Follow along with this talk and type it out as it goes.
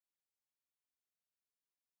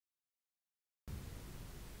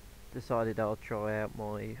decided I'll try out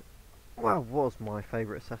was my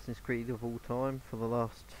favourite Assassin's Creed of all time for the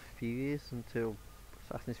last few years until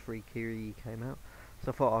Assassin's Creed Kiri came out.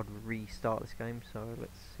 So I thought I'd restart this game, so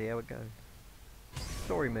let's see how it goes.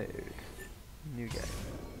 Story mode. New game.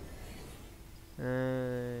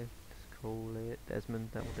 Let's call it Desmond,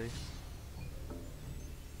 that will do.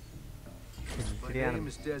 My name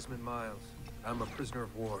is Desmond Miles. I'm a prisoner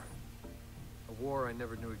of war. A war I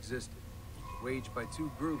never knew existed. Waged by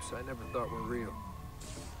two groups I never thought were real.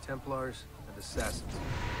 Templars and Assassins.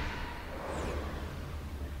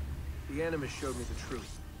 The animus showed me the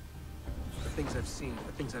truth. The things I've seen,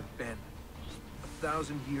 the things I've been.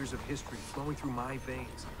 1,000 years of history flowing through my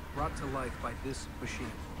veins, brought to life by this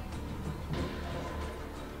machine.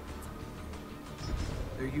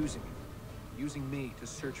 They're using me to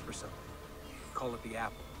search for something. Call it the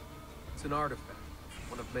apple. It's an artifact,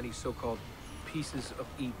 one of many so-called pieces of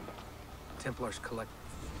Eden. Templars collect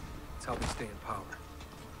them. It's how they stay in power.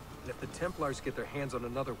 And if the Templars get their hands on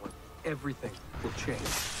another one, everything will change.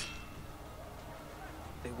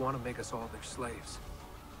 They want to make us all their slaves.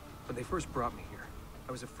 When they first brought me here,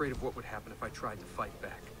 I was afraid of what would happen if I tried to fight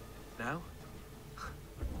back. Now?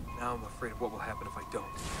 Now I'm afraid of what will happen if I don't.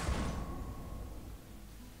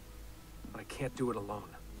 But I can't do it alone.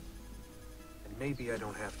 And maybe I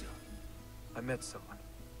don't have to. I met someone.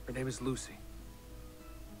 Her name is Lucy.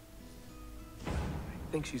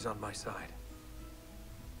 I think she's on my side.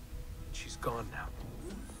 She's gone now.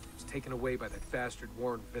 She's taken away by that bastard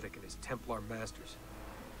Warren Vidic and his Templar masters.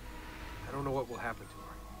 I don't know what will happen to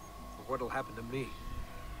her, or what'll happen to me.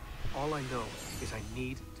 All I know is I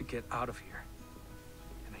need to get out of here.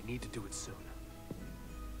 And I need to do it soon.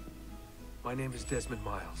 My name is Desmond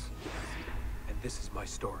Miles, and this is my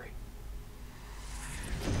story.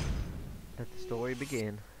 Let the story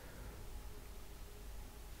begin.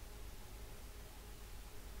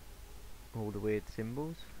 All the weird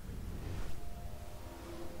symbols.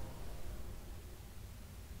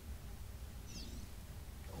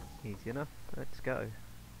 Easy enough. Let's go.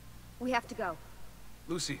 We have to go.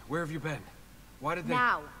 Lucy, where have you been? Why did they—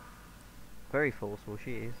 Now! Very forceful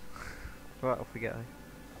she is. Right, off we go.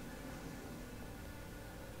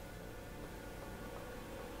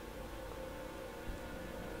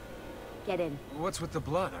 Get in. What's with the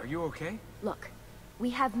blood? Are you okay? Look,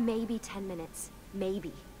 we have maybe 10 minutes,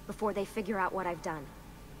 maybe, before they figure out what I've done.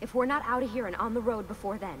 If we're not out of here and on the road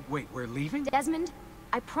before then. Wait, we're leaving? Desmond,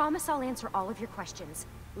 I promise I'll answer all of your questions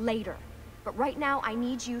later. But right now, I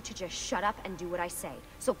need you to just shut up and do what I say.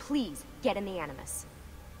 So please, get in the animus.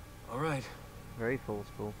 All right. Very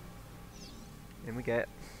forceful. Then we get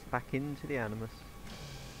back into the animus.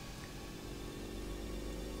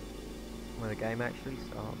 Where the game actually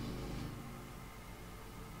starts.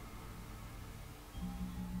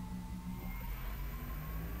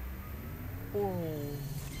 Oh.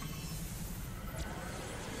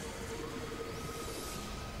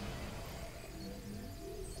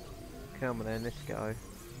 Come on then, let's go.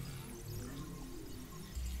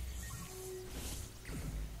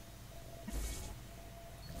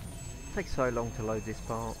 It takes so long to load this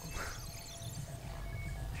part.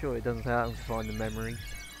 Sure it doesn't happen to find the memories.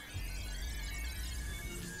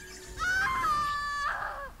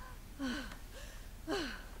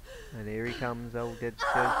 And here he comes, old dead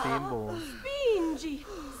Joe's being born. Spingi!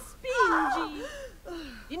 Spingi!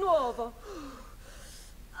 Di nuovo!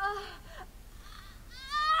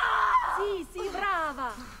 Sì, sì,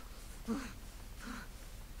 brava!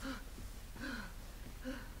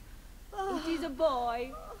 It is a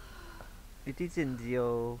boy. It is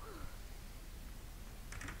Indio.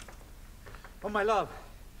 Oh, my love.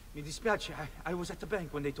 Mi dispiace. I was at the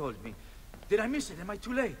bank when they told me. Did I miss it? Am I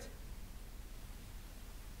too late?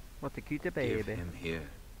 What a cute baby. Give him here.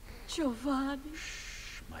 Giovanni.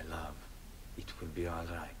 Shh, my love. It will be all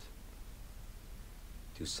right.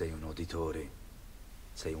 Tu sei un uditore.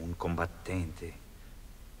 Sei un combattente.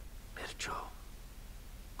 Perciò,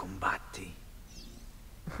 combatti.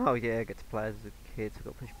 Oh yeah, I get to play as a kid, so I've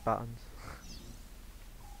got to push buttons.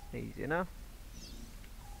 Easy enough.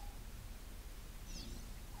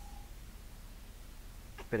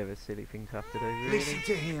 Bit of a silly thing to have to do, really. Listen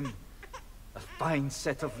to him. A fine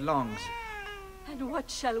set of lungs. And what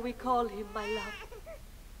shall we call him, my love?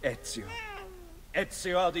 Ezio.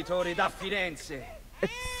 Ezio Auditore da Firenze.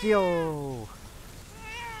 Ezio!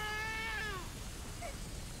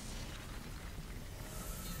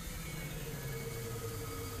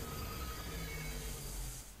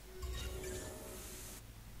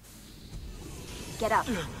 Get up.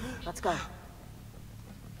 Let's go.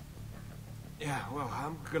 Yeah, well,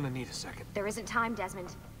 I'm gonna need a second. There isn't time,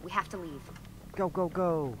 Desmond. We have to leave. Go, go,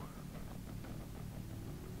 go!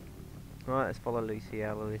 Right, let's follow Lucy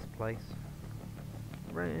out of this place.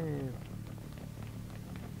 Ram.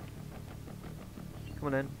 Come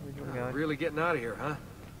on then, where do you want to go? Really getting out of here, huh?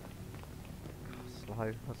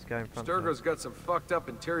 Slow, let's go in front. Sturgo's got some fucked up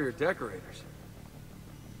interior decorators.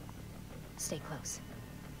 Stay close.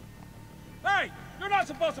 Hey! You're not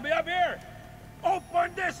supposed to be up here!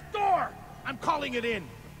 Open this door! I'm calling it in!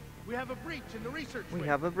 We have a breach in the research wing. We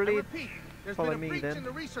have a I breach. repeat, there's Follow been a me, breach then. in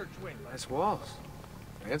the research wing. Nice walls.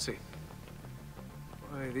 Fancy.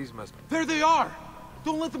 Why, these must... There they are!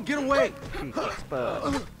 Don't let them get away! Jesus,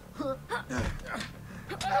 Spurs.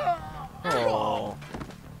 Oh.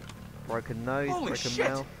 Broken nose, Holy broken shit.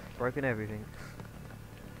 mouth, broken everything.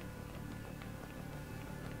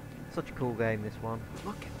 Such a cool game, this one.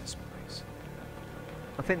 Look at this place.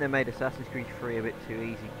 I think they made Assassin's Creed 3 a bit too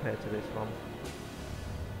easy compared to this one.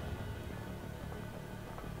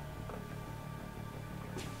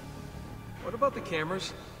 What about the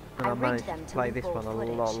cameras? And I rigged managed them to to play leak this bold one a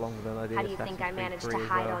footage. lot longer than I did How do you Assassin's think I Creed managed 3 to as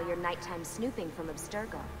hide well. all your nighttime snooping from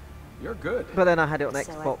Abstergo? You're good. But then I had it on So I've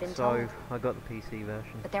Xbox, been so told. I got the PC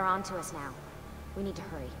version. But they're on to us now. We need to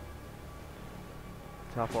hurry.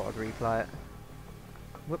 So I thought I'd replay it.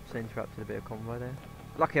 Whoops, interrupted a bit of convo there.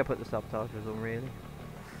 Lucky I put the subtitles on, really.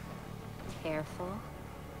 Careful.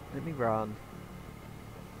 Let me run.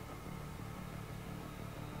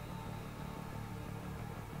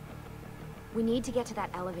 We need to get to that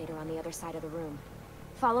elevator on the other side of the room.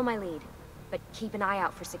 Follow my lead, but keep an eye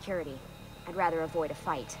out for security. I'd rather avoid a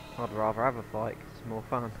fight. I'd rather have a fight, 'cause it's more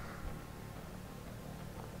fun.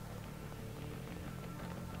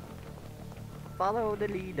 Follow the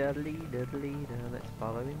leader, leader, leader. Let's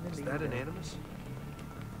follow in the Is leader. that an animus?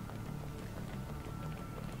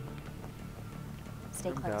 Stay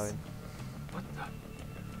I'm close. going. What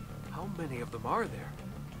the? How many of them are there?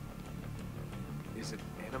 Is it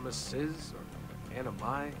animuses or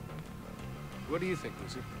animi? What do you think,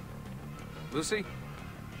 Lucy? Lucy?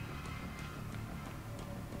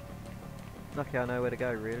 Lucky I know where to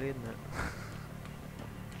go, really, isn't it?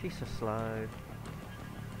 She's so slow.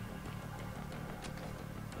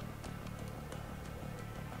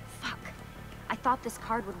 Fuck. I thought this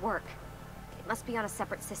card would work. It must be on a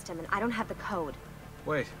separate system, and I don't have the code.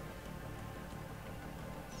 Wait.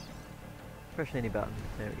 Press any button.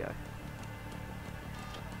 There we go.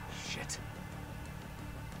 Shit.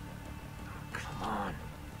 Come on.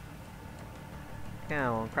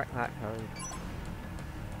 Come on, crack that code.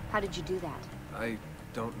 How did you do that? I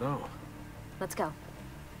don't know. Let's go.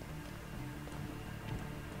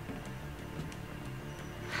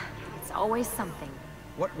 It's always something.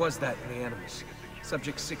 What was that in the animus?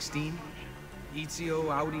 Subject 16?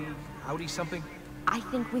 Ezio, Audi something? I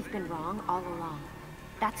think we've been wrong all along.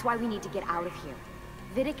 That's why we need to get out of here.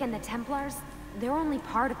 Vidic and the Templars, they're only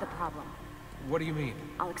part of the problem. What do you mean?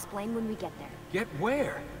 I'll explain when we get there. Get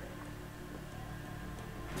where?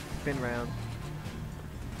 Spin round.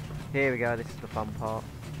 Here we go, this is the fun part.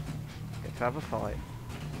 Get to have a fight.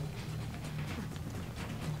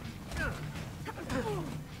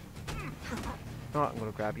 Right, I'm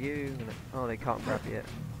gonna grab you. Oh, they can't grab yet.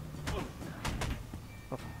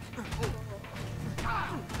 Oh.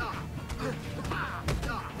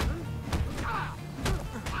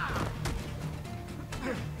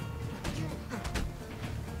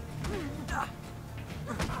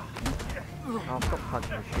 Oh, stop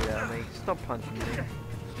punching the shit out of me. Stop punching me.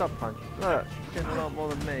 Stop punching. Look, she's doing a lot more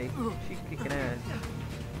than me. She's kicking ass.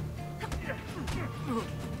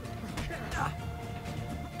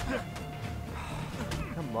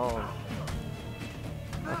 Come on.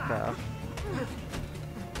 That's better.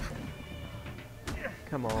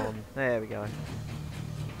 Come on. There we go.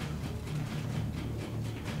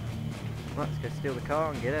 Right, let's go steal the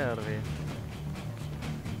car and get out of here.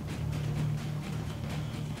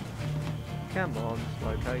 Come on,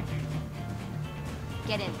 slow coach.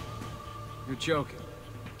 Get in. You're joking.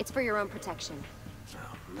 It's for your own protection.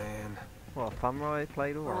 Oh, man. What a fun ride,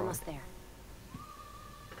 played We're alright. almost there.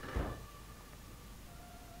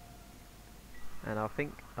 And I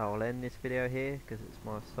think I'll end this video here because it's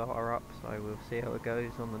my starter up, so we'll see how it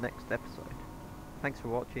goes on the next episode. Thanks for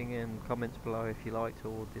watching, and comments below if you liked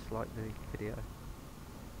or disliked the video.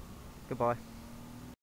 Goodbye.